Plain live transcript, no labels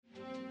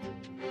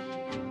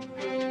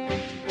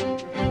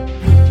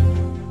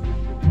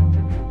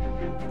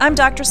I'm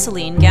Dr.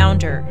 Celine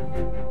Gounder.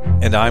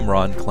 And I'm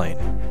Ron Klain.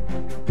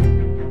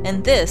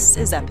 And this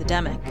is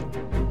Epidemic.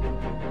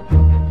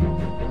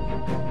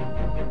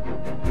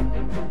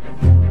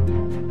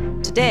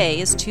 Today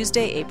is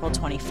Tuesday, April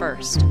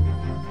 21st.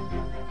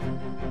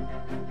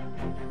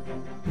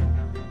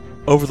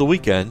 Over the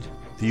weekend,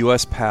 the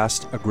U.S.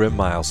 passed a grim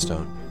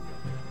milestone.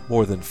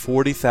 More than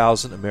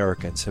 40,000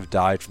 Americans have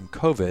died from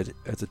COVID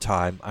at the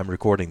time I'm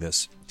recording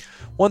this.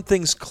 One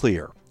thing's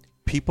clear: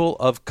 people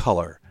of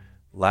color,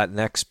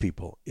 Latinx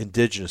people,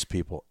 indigenous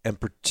people, and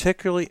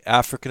particularly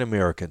African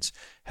Americans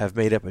have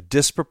made up a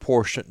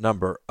disproportionate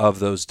number of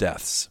those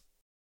deaths.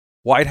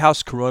 White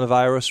House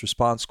Coronavirus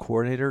Response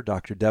Coordinator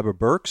Dr. Deborah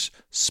Birx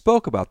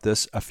spoke about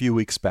this a few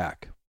weeks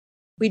back.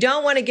 We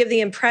don't want to give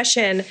the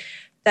impression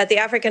that the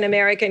African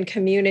American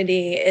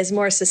community is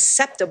more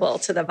susceptible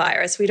to the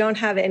virus. We don't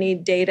have any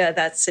data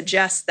that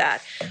suggests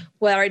that.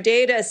 What our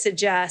data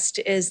suggest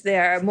is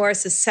they're more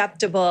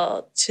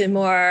susceptible to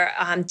more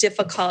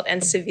difficult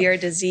and severe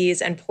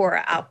disease and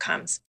poorer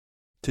outcomes.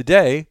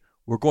 Today,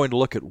 we're going to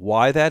look at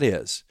why that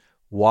is,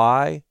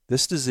 why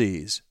this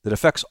disease that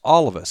affects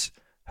all of us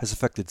has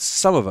affected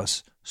some of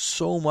us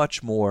so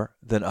much more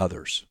than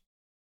others.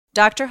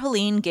 Dr.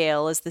 Helene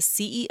Gayle is the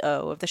CEO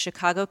of the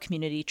Chicago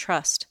Community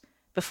Trust.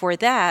 Before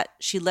that,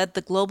 she led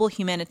the global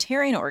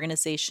humanitarian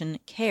organization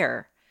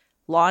CARE,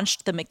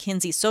 launched the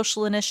McKinsey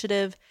Social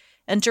Initiative,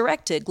 and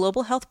directed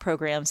global health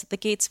programs at the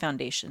Gates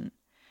Foundation.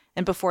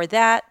 And before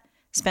that,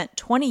 spent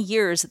 20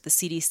 years at the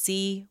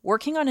CDC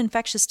working on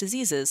infectious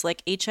diseases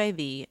like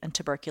HIV and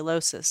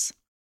tuberculosis.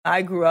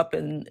 I grew up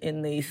in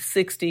the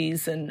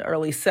 60s and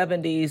early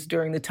 70s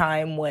during the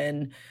time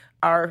when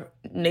our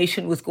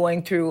nation was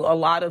going through a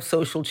lot of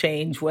social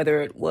change,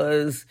 whether it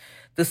was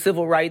the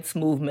civil rights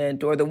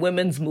movement or the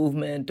women's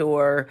movement,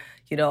 or,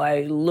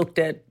 I looked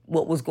at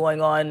what was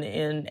going on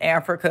in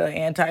Africa,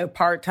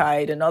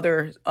 anti-apartheid and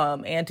other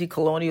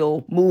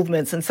anti-colonial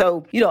movements. And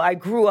so, I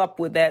grew up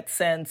with that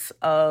sense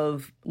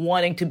of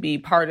wanting to be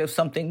part of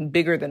something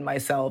bigger than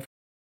myself.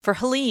 For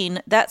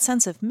Helene, that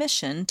sense of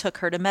mission took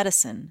her to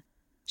medicine.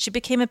 She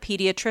became a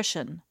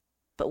pediatrician.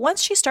 But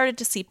once she started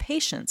to see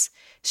patients,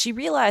 she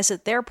realized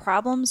that their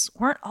problems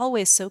weren't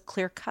always so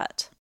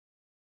clear-cut.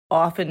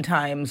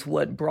 Oftentimes,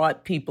 what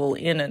brought people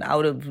in and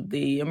out of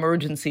the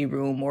emergency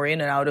room or in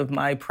and out of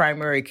my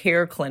primary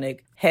care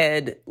clinic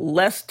had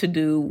less to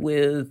do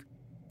with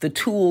the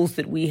tools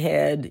that we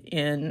had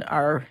in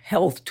our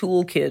health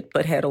toolkit,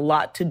 but had a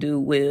lot to do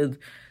with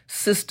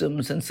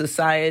systems and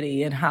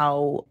society and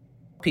how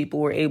people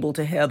were able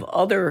to have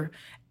other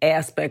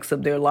aspects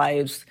of their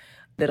lives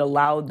that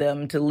allowed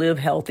them to live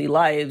healthy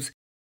lives.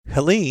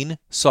 Helene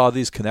saw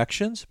these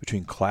connections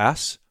between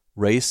class,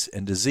 race,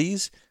 and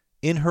disease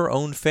in her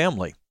own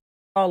family.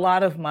 A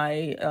lot of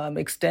my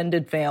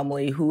extended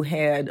family who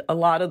had a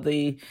lot of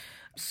the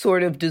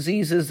sort of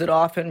diseases that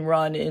often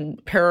run in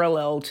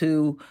parallel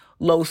to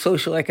low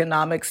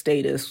socioeconomic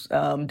status,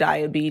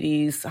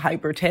 diabetes,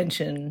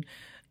 hypertension,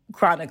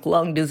 chronic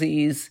lung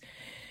disease,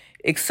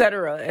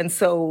 etc. And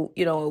so,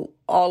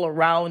 all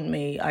around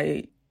me,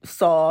 I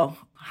saw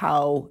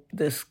how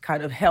this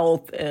kind of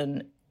health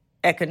and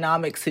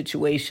economic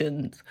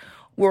situations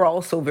were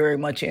also very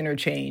much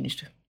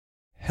interchanged.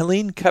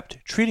 Helene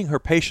kept treating her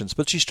patients,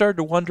 but she started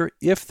to wonder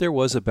if there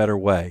was a better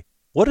way.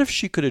 What if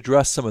she could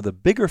address some of the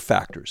bigger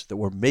factors that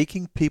were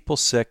making people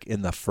sick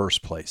in the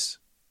first place?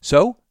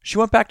 So she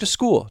went back to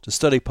school to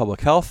study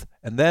public health,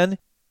 and then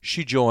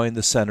she joined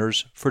the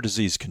Centers for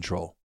Disease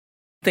Control.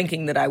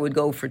 Thinking that I would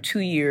go for 2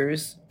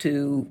 years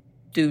to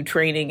do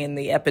training in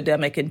the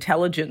Epidemic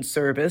Intelligence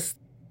Service,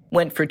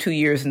 went for 2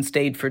 years and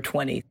stayed for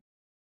 20.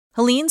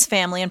 Helene's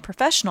family and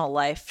professional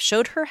life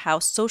showed her how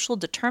social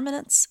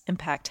determinants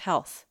impact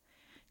health.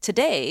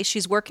 Today,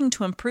 she's working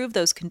to improve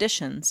those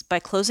conditions by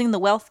closing the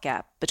wealth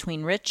gap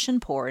between rich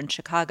and poor in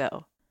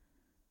Chicago.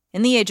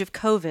 In the age of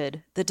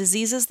COVID, the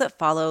diseases that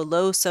follow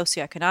low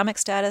socioeconomic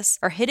status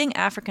are hitting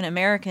African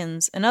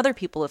Americans and other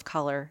people of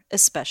color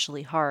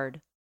especially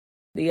hard.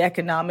 The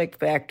economic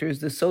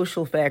factors, the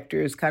social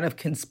factors kind of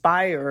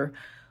conspire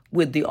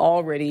with the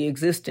already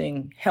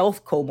existing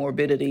health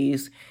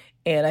comorbidities.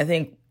 And I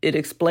think it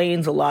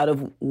explains a lot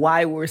of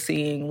why we're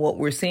seeing what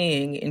we're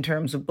seeing in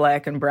terms of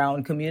Black and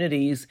brown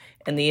communities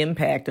and the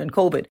impact on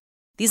COVID.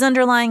 These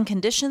underlying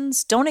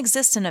conditions don't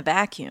exist in a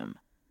vacuum.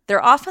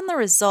 They're often the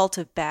result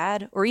of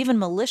bad or even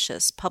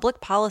malicious public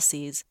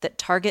policies that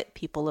target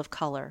people of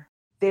color.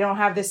 They don't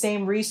have the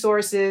same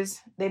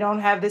resources, they don't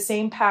have the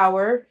same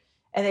power,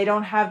 and they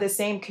don't have the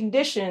same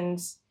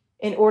conditions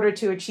in order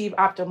to achieve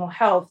optimal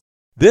health.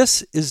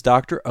 This is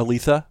Dr.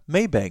 Aletha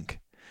Maybank.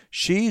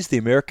 She's the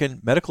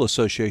American Medical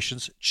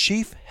Association's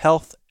Chief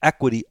Health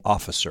Equity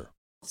Officer.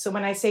 So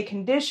when I say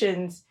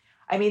conditions,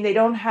 I mean they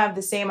don't have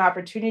the same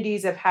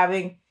opportunities of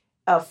having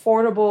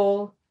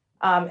affordable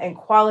and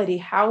quality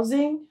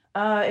housing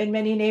in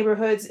many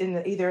neighborhoods,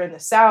 either in the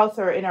South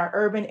or in our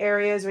urban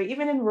areas or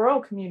even in rural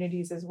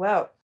communities as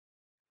well.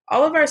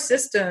 All of our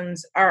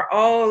systems are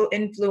all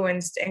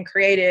influenced and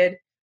created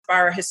by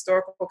our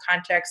historical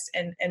context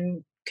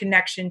and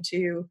connection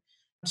to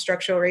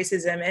structural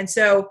racism. And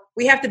so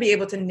we have to be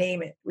able to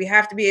name it. We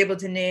have to be able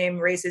to name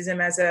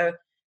racism as a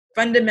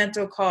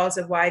fundamental cause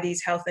of why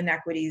these health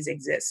inequities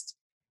exist.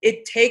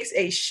 It takes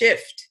a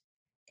shift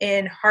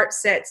in heart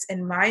sets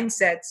and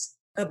mindsets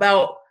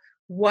about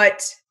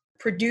what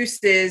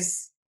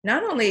produces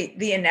not only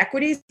the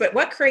inequities, but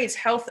what creates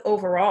health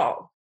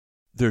overall.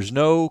 There's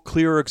no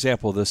clearer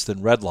example of this than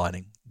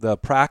redlining, the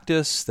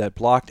practice that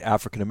blocked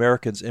African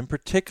Americans in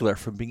particular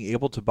from being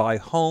able to buy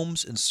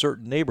homes in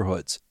certain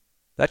neighborhoods.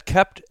 That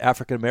kept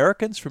African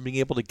Americans from being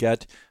able to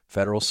get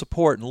federal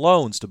support and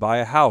loans to buy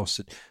a house.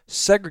 It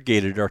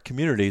segregated our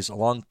communities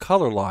along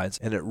color lines,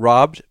 and it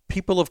robbed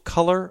people of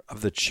color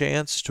of the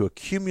chance to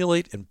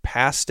accumulate and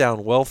pass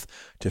down wealth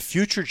to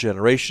future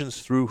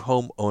generations through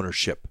home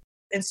ownership.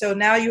 And so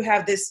now you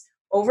have this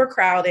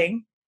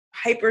overcrowding,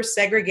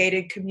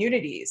 hyper-segregated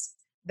communities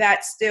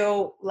that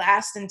still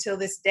last until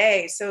this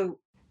day. So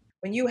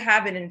when you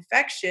have an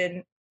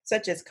infection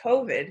such as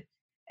COVID,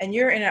 and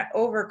you're in an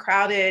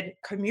overcrowded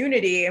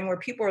community and where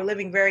people are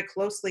living very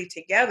closely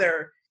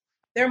together,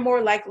 they're more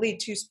likely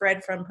to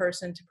spread from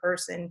person to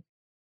person.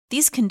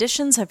 These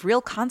conditions have real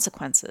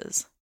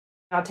consequences.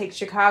 I'll take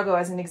Chicago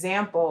as an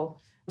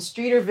example.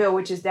 Streeterville,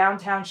 which is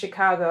downtown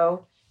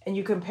Chicago, and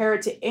you compare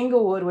it to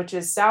Inglewood, which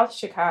is South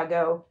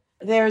Chicago,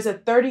 there's a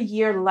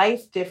 30-year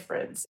life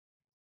difference.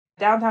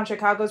 Downtown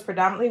Chicago is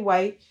predominantly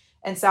white,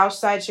 and South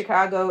Side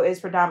Chicago is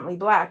predominantly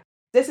Black.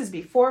 This is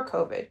before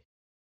COVID.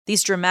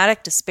 These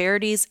dramatic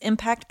disparities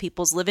impact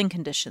people's living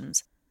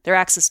conditions, their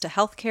access to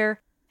health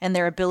care, and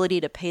their ability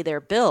to pay their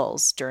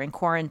bills during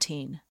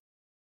quarantine.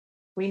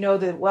 We know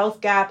the wealth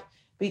gap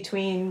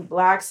between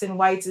Blacks and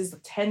whites is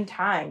 10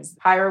 times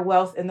higher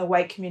wealth in the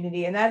white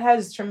community, and that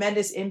has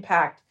tremendous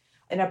impact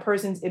in a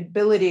person's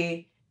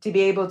ability to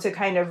be able to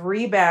kind of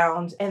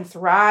rebound and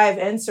thrive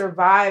and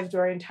survive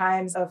during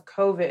times of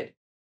COVID.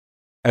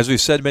 As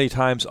we've said many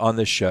times on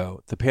this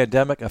show, the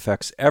pandemic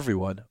affects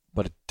everyone,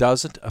 but it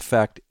doesn't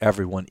affect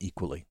everyone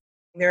equally.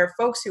 There are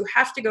folks who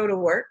have to go to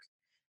work.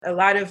 A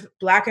lot of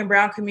Black and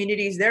brown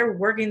communities, they're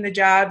working the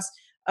jobs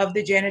of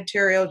the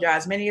janitorial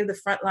jobs, many of the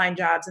frontline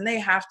jobs, and they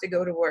have to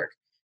go to work.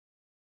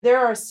 There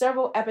are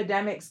several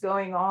epidemics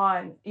going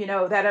on,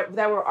 that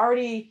were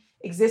already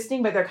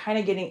existing, but they're kind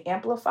of getting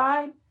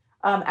amplified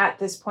at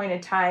this point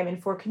in time.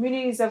 And for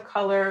communities of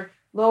color,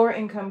 lower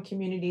income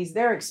communities,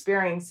 they're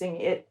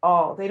experiencing it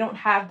all. They don't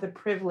have the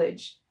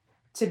privilege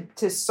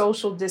to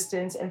social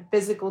distance and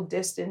physical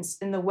distance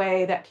in the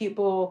way that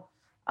people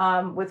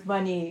with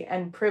money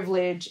and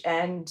privilege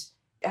and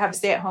have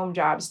stay-at-home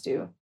jobs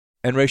do.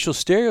 And racial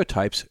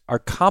stereotypes are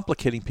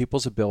complicating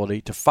people's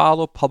ability to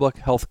follow public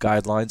health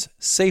guidelines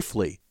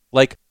safely,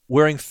 like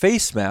wearing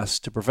face masks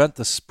to prevent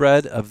the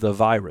spread of the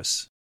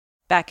virus.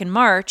 Back in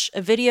March,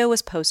 a video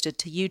was posted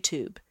to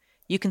YouTube.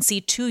 You can see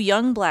two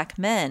young Black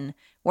men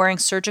wearing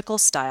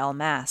surgical-style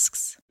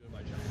masks.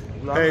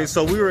 Hey,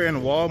 so we were in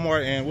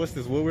Walmart and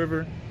Wood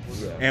River?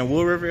 And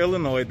Wood River,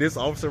 Illinois. This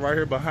officer right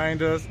here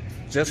behind us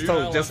just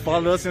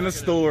followed us in the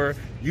store.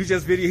 You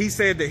just video. He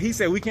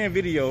said we can't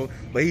video,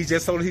 but he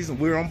just told us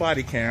we're on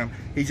body cam.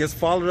 He just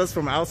followed us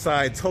from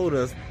outside, told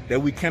us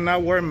that we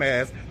cannot wear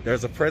masks.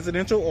 There's a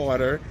presidential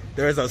order,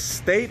 there's a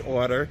state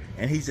order,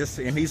 and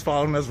he's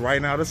following us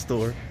right now to the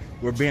store.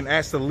 We're being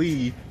asked to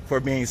leave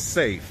for being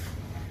safe.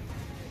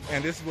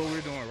 And this is what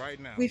we're doing right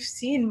now. We've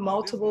seen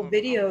multiple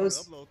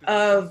videos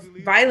of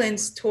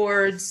violence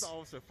towards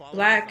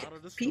Black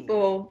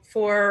people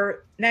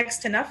for next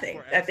to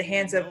nothing at the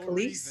hands of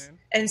police.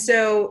 And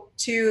so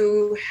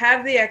to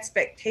have the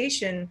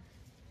expectation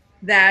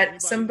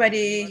that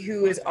somebody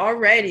who is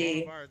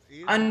already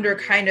under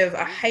kind of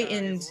a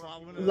heightened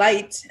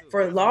light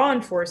for law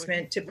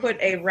enforcement to put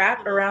a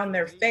wrap around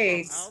their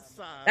face,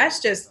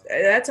 that's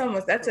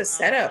a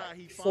setup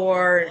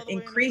for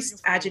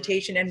increased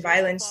agitation and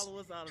violence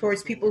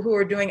towards people who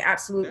are doing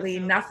absolutely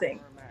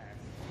nothing.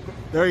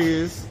 There he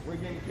is. We're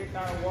getting kicked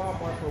out of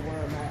Walmart for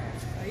wearing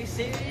masks. Are you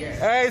serious?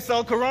 Hey,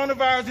 so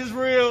coronavirus is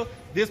real.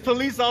 This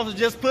police officer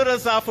just put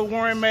us out for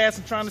wearing masks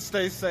and trying to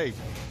stay safe.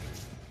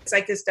 It's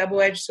like this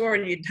double-edged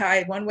sword. You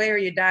die one way or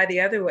you die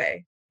the other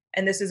way.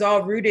 And this is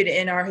all rooted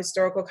in our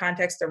historical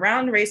context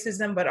around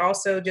racism, but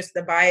also just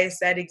the bias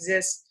that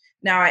exists.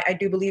 Now, I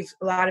do believe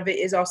a lot of it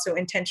is also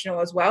intentional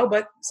as well,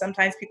 but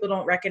sometimes people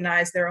don't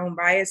recognize their own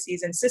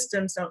biases and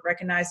systems don't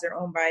recognize their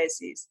own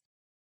biases.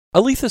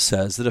 Aletha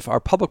says that if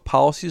our public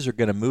policies are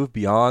going to move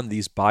beyond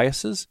these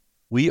biases,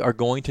 we are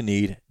going to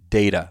need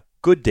data,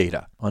 good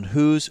data, on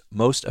who's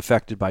most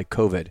affected by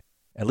COVID.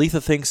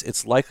 Aletha thinks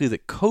it's likely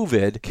that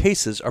COVID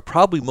cases are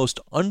probably most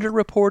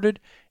underreported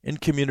in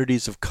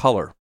communities of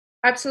color.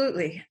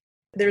 Absolutely.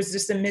 There's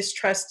just a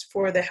mistrust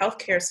for the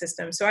healthcare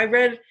system. So I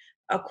read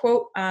a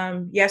quote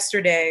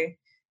yesterday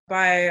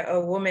by a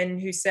woman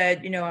who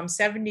said, I'm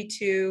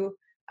 72,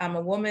 I'm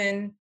a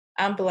woman,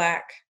 I'm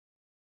Black,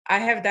 I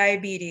have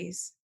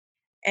diabetes,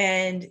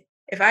 and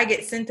if I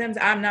get symptoms,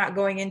 I'm not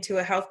going into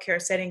a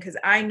healthcare setting because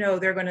I know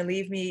they're going to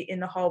leave me in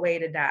the hallway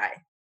to die,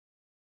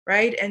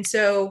 right? And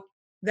so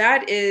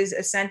that is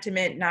a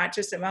sentiment not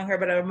just among her,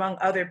 but among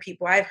other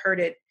people. I've heard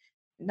it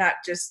not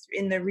just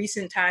in the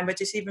recent time, but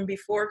just even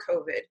before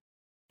COVID.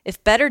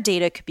 If better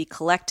data could be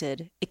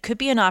collected, it could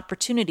be an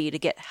opportunity to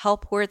get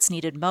help where it's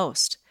needed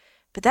most.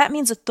 But that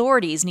means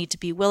authorities need to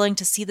be willing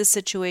to see the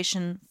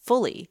situation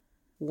fully,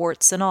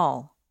 warts and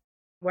all.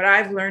 What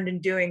I've learned in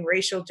doing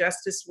racial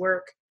justice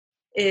work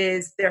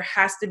is there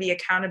has to be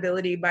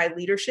accountability by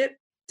leadership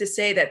to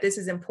say that this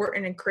is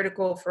important and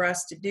critical for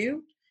us to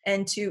do,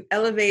 and to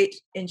elevate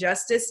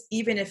injustice,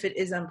 even if it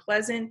is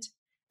unpleasant,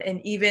 and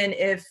even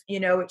if,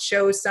 it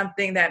shows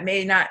something that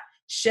may not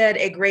shed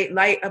a great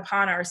light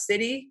upon our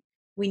city.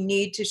 We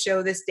need to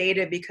show this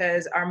data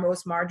because our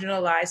most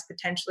marginalized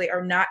potentially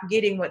are not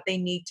getting what they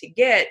need to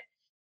get.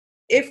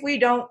 If we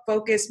don't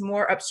focus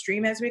more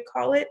upstream, as we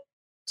call it,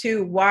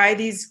 to why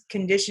these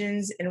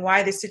conditions and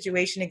why this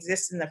situation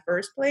exists in the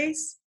first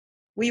place,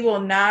 we will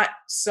not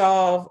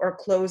solve or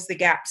close the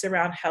gaps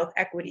around health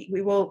equity.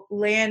 We will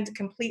land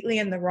completely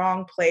in the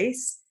wrong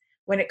place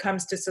when it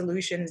comes to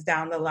solutions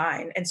down the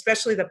line, and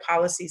especially the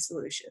policy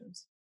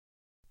solutions.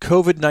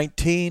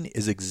 COVID-19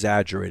 is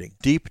exaggerating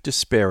deep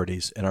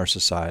disparities in our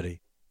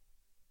society.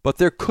 But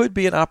there could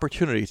be an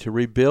opportunity to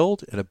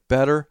rebuild in a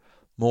better,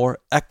 more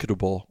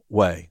equitable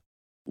way.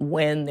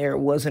 When there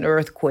was an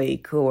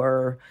earthquake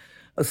or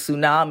a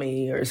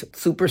tsunami or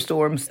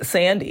Superstorm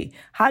Sandy,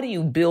 how do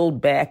you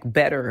build back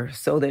better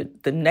so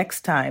that the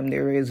next time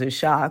there is a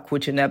shock,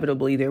 which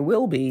inevitably there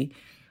will be,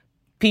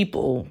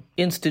 people,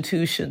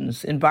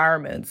 institutions,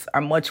 environments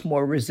are much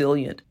more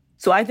resilient?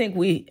 So I think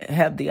we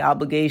have the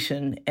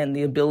obligation and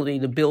the ability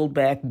to build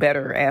back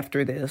better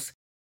after this.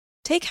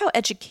 Take how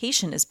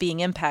education is being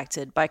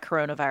impacted by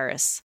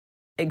coronavirus.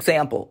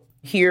 Example,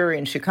 here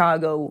in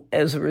Chicago,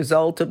 as a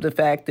result of the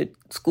fact that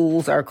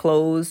schools are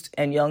closed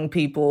and young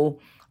people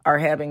are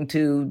having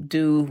to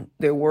do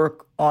their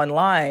work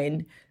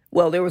online,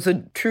 well, there was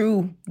a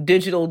true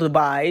digital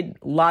divide,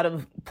 a lot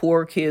of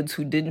poor kids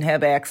who didn't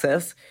have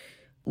access.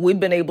 We've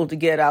been able to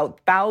get out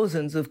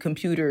thousands of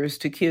computers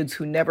to kids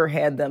who never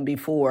had them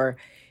before,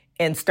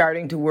 and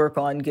starting to work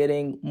on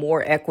getting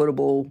more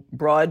equitable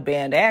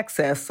broadband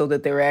access so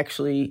that they're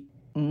actually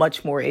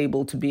much more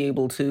able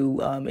to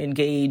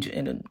engage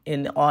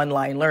in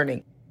online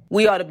learning.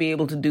 We ought to be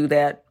able to do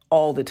that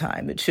all the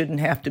time. It shouldn't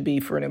have to be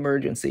for an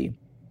emergency.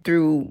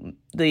 Through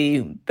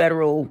the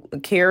Federal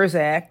CARES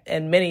Act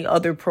and many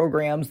other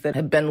programs that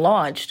have been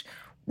launched,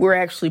 we're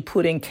actually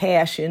putting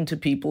cash into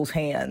people's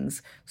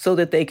hands so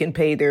that they can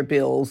pay their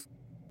bills.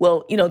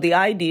 Well, the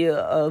idea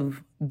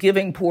of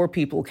giving poor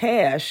people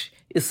cash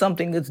is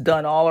something that's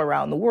done all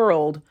around the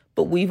world,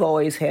 but we've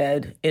always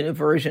had an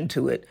aversion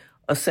to it,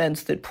 a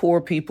sense that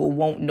poor people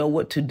won't know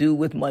what to do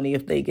with money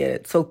if they get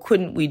it. So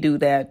couldn't we do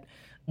that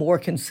more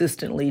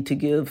consistently to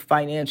give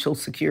financial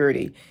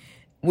security?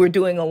 We're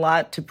doing a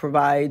lot to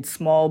provide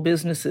small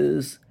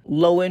businesses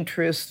low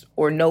interest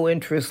or no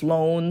interest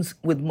loans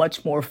with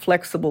much more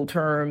flexible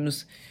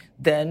terms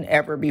than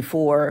ever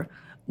before.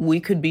 We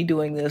could be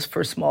doing this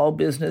for small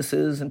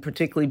businesses, and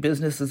particularly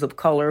businesses of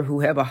color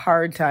who have a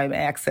hard time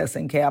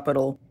accessing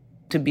capital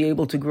to be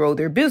able to grow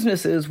their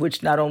businesses,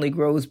 which not only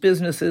grows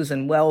businesses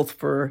and wealth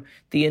for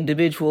the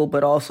individual,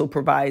 but also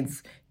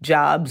provides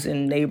jobs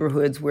in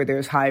neighborhoods where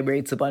there's high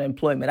rates of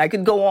unemployment. I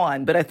could go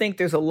on, but I think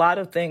there's a lot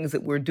of things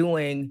that we're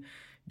doing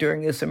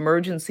during this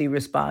emergency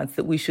response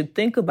that we should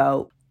think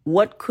about.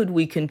 What could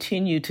we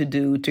continue to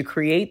do to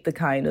create the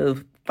kind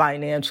of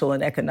financial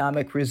and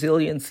economic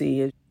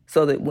resiliency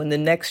so that when the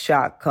next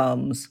shock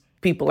comes,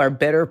 people are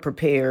better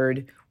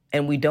prepared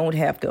and we don't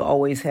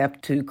always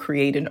have to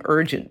create an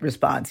urgent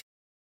response?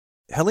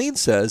 Helene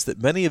says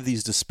that many of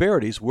these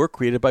disparities were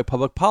created by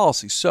public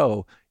policy,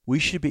 so we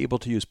should be able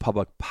to use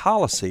public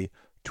policy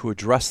to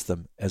address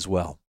them as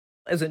well.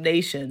 As a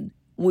nation,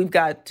 we've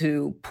got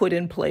to put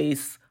in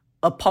place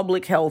a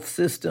public health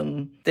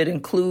system that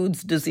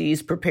includes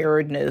disease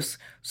preparedness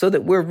so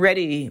that we're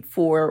ready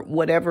for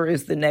whatever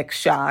is the next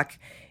shock,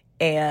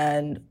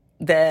 and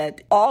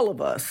that all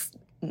of us,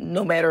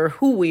 no matter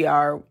who we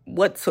are,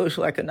 what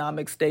social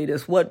economic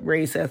status, what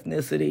race,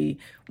 ethnicity,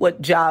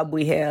 what job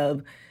we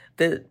have,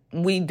 that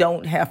we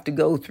don't have to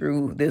go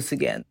through this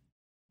again.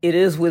 It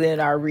is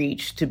within our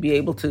reach to be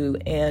able to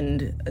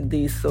end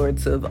these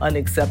sorts of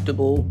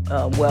unacceptable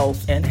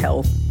wealth and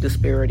health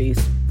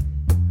disparities.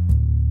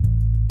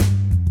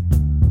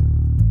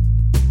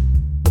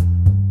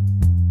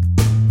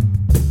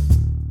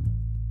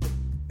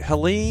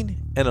 Helene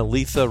and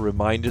Aletha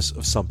remind us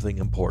of something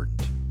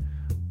important.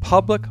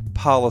 Public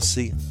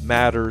policy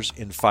matters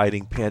in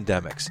fighting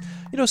pandemics.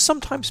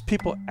 Sometimes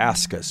people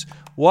ask us,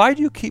 why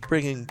do you keep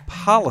bringing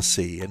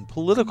policy and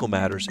political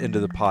matters into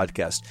the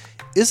podcast?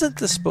 Isn't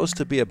this supposed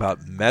to be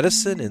about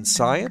medicine and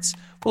science?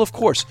 Well, of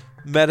course,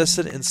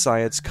 medicine and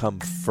science come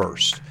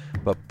first,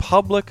 but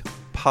public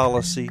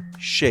policy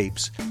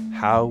shapes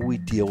how we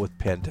deal with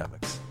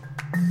pandemics.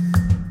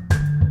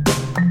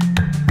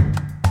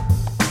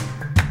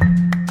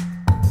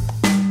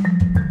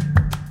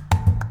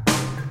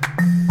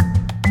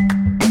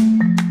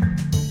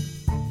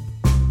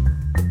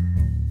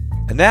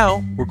 And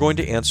now we're going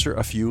to answer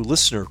a few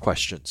listener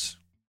questions.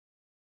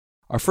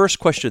 Our first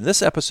question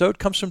this episode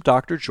comes from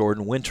Dr.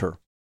 Jordan Winter.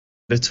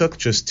 It took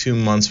just 2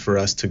 months for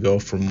us to go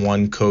from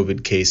one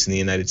COVID case in the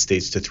United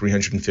States to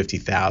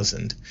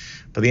 350,000.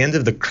 By the end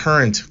of the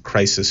current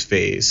crisis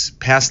phase,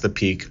 past the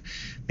peak,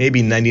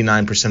 maybe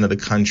 99% of the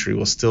country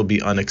will still be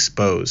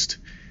unexposed.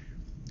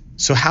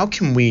 So how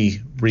can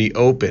we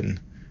reopen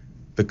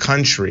the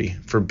country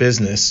for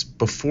business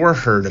before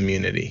herd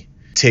immunity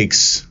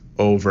takes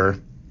over,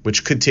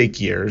 which could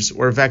take years,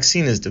 or a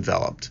vaccine is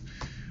developed,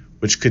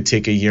 which could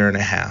take a year and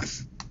a half?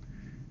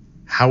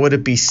 How would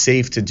it be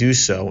safe to do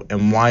so,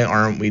 and why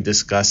aren't we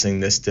discussing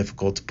this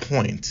difficult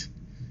point?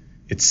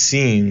 It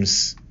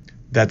seems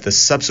that the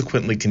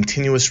subsequently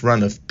continuous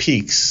run of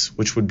peaks,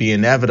 which would be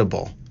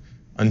inevitable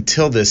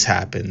until this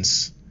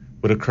happens,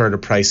 would occur at a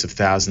price of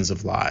thousands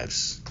of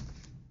lives.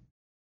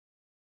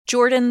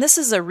 Jordan, this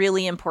is a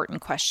really important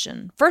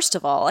question. First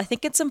of all, I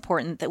think it's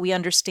important that we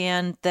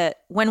understand that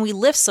when we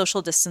lift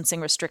social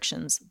distancing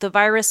restrictions, the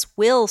virus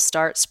will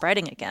start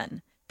spreading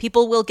again.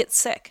 People will get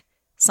sick.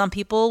 Some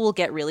people will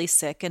get really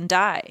sick and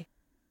die.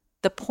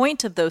 The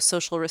point of those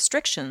social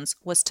restrictions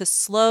was to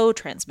slow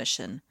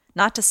transmission,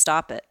 not to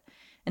stop it,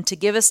 and to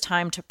give us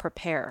time to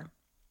prepare.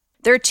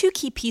 There are two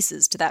key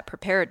pieces to that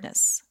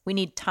preparedness. We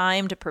need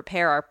time to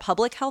prepare our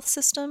public health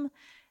system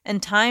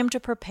and time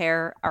to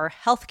prepare our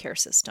healthcare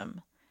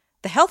system.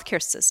 The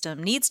healthcare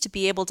system needs to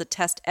be able to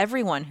test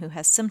everyone who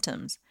has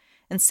symptoms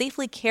and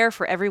safely care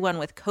for everyone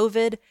with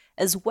COVID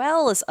as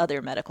well as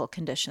other medical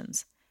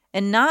conditions,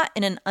 and not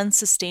in an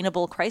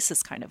unsustainable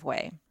crisis kind of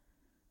way.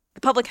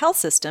 The public health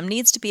system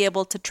needs to be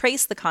able to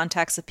trace the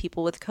contacts of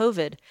people with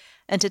COVID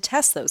and to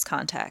test those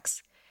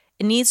contacts.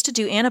 It needs to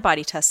do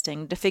antibody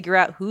testing to figure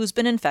out who's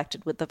been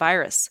infected with the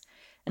virus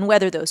and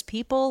whether those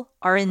people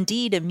are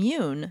indeed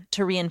immune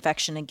to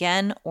reinfection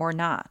again or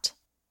not.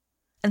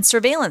 And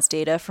surveillance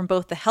data from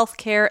both the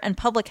healthcare and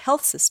public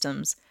health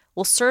systems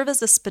will serve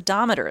as a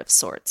speedometer of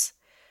sorts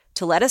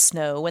to let us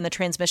know when the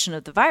transmission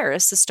of the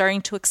virus is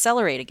starting to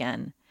accelerate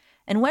again,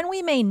 and when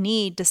we may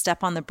need to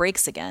step on the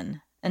brakes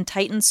again and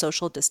tighten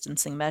social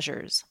distancing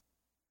measures.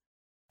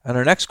 And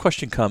our next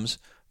question comes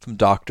from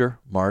Dr.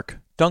 Mark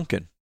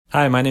Duncan.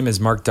 Hi, my name is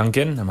Mark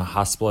Duncan. I'm a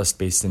hospitalist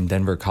based in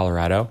Denver,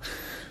 Colorado.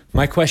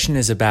 My question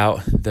is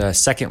about the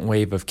second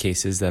wave of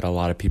cases that a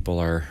lot of people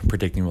are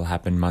predicting will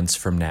happen months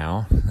from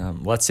now.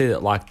 Let's say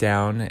that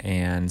lockdown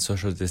and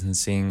social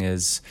distancing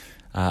is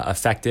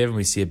effective and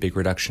we see a big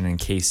reduction in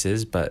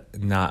cases, but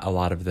not a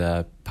lot of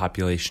the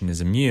population is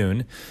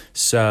immune.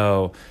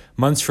 So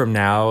months from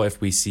now,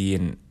 if we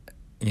see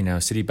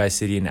city by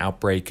city an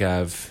outbreak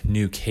of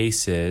new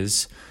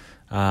cases,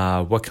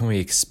 what can we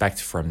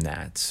expect from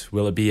that?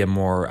 Will it be a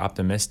more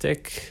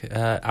optimistic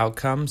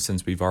outcome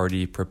since we've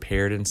already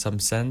prepared in some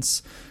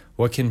sense?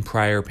 What can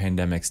prior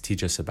pandemics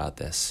teach us about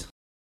this?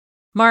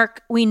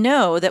 Mark, we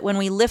know that when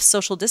we lift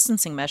social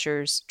distancing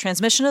measures,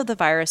 transmission of the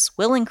virus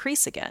will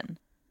increase again.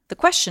 The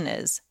question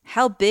is,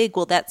 how big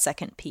will that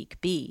second peak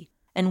be,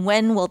 and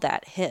when will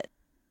that hit?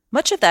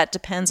 Much of that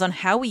depends on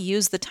how we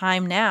use the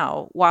time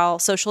now while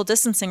social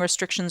distancing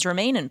restrictions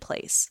remain in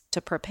place to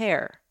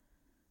prepare.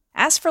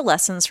 As for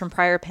lessons from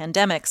prior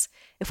pandemics,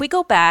 if we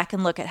go back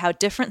and look at how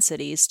different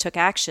cities took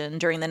action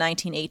during the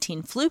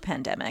 1918 flu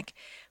pandemic,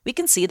 we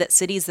can see that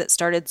cities that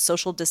started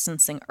social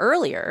distancing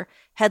earlier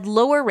had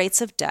lower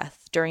rates of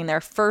death during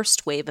their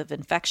first wave of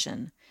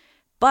infection,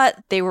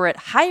 but they were at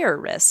higher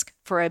risk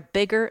for a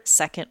bigger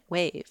second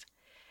wave.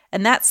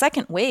 And that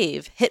second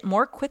wave hit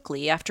more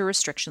quickly after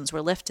restrictions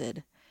were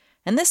lifted.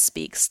 And this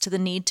speaks to the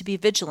need to be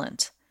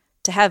vigilant,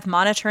 to have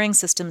monitoring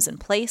systems in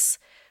place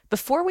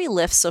before we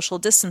lift social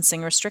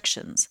distancing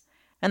restrictions.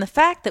 And the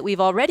fact that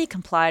we've already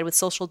complied with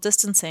social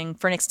distancing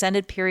for an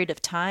extended period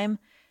of time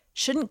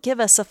shouldn't give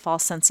us a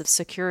false sense of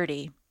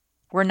security.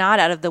 We're not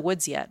out of the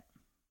woods yet.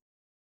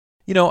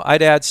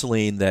 I'd add,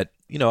 Celine, that,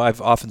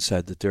 I've often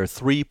said that there are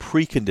three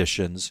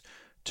preconditions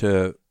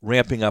to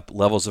ramping up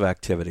levels of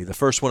activity. The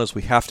first one is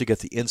we have to get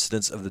the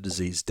incidence of the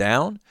disease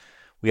down.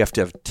 We have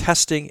to have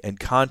testing and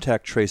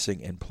contact tracing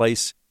in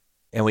place.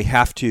 And we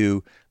have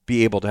to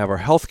be able to have our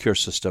healthcare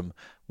system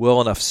well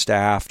enough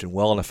staffed and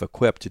well enough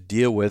equipped to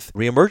deal with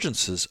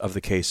reemergences of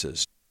the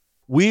cases.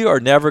 We are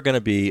never going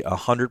to be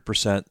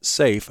 100%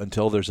 safe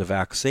until there's a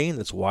vaccine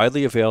that's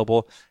widely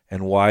available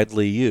and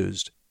widely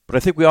used. But I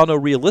think we all know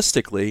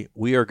realistically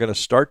we are going to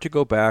start to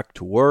go back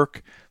to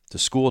work, to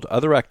school, to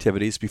other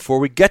activities before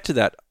we get to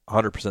that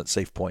 100%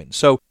 safe point.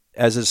 So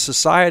as a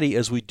society,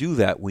 as we do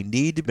that, we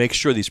need to make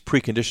sure these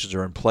preconditions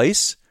are in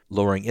place,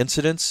 lowering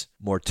incidence,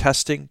 more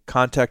testing,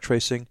 contact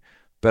tracing,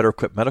 better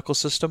equipped medical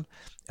system.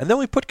 And then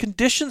we put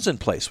conditions in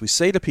place. We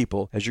say to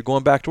people, as you're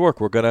going back to work,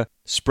 we're going to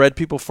spread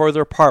people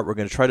further apart. We're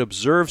going to try to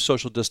observe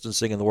social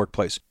distancing in the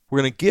workplace. We're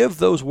going to give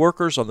those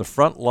workers on the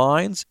front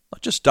lines,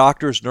 not just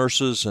doctors,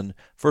 nurses, and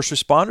first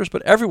responders,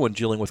 but everyone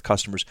dealing with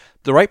customers,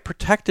 the right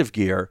protective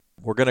gear.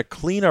 We're going to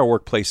clean our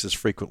workplaces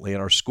frequently in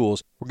our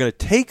schools. We're going to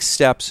take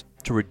steps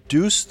to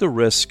reduce the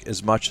risk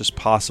as much as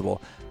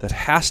possible. That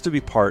has to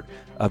be part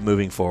of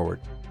moving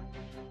forward.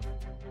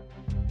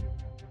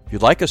 If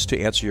you'd like us to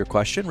answer your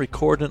question,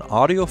 record an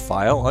audio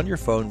file on your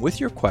phone with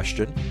your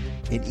question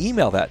and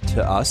email that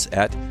to us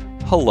at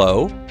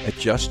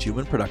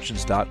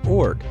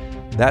hello@justhumanproductions.org.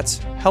 That's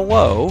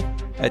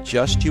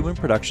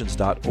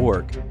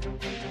hello@justhumanproductions.org.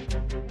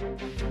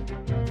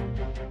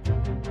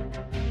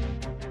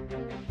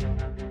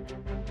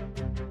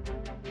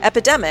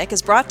 Epidemic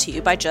is brought to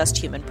you by Just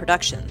Human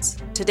Productions.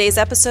 Today's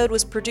episode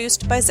was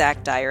produced by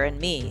Zach Dyer and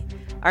me.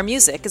 Our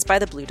music is by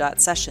the Blue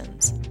Dot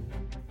Sessions.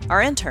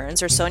 Our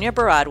interns are Sonia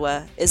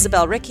Baradwa,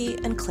 Isabel Ricky,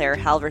 and Claire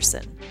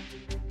Halverson.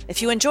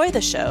 If you enjoy the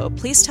show,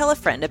 please tell a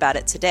friend about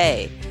it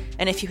today.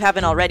 And if you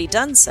haven't already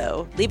done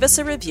so, leave us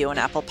a review on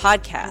Apple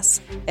Podcasts.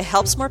 It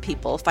helps more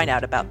people find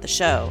out about the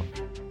show.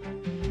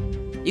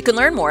 You can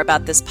learn more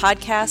about this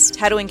podcast,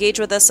 how to engage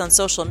with us on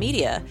social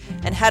media,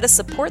 and how to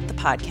support the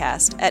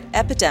podcast at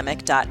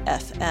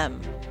epidemic.fm.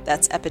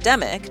 That's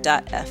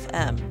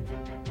epidemic.fm.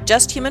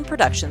 Just Human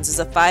Productions is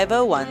a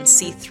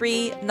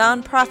 501c3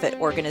 nonprofit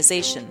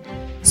organization,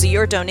 so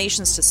your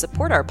donations to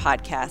support our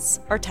podcasts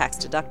are tax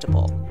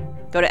deductible.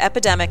 Go to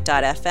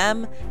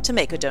epidemic.fm to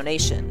make a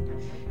donation.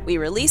 We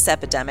release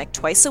Epidemic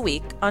twice a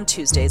week on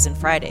Tuesdays and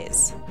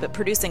Fridays, but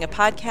producing a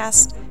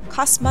podcast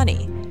costs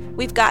money.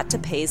 We've got to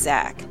pay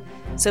Zach.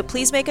 So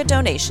please make a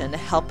donation to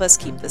help us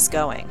keep this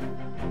going.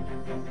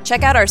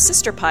 Check out our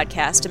sister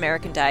podcast,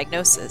 American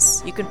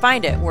Diagnosis. You can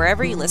find it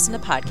wherever you listen to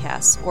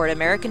podcasts or at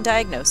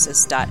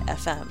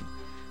americandiagnosis.fm.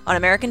 On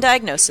American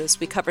Diagnosis,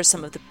 we cover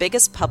some of the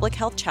biggest public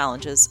health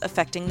challenges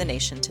affecting the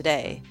nation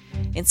today.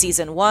 In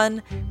Season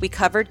 1, we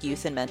covered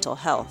youth and mental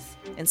health.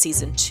 In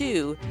Season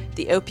 2,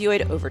 the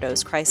opioid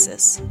overdose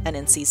crisis. And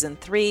in Season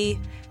 3,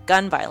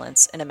 gun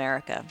violence in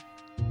America.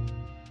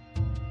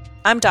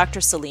 I'm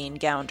Dr. Celine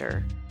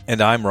Gounder. And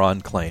I'm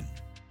Ron Klain.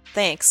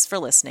 Thanks for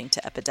listening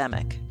to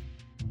Epidemic.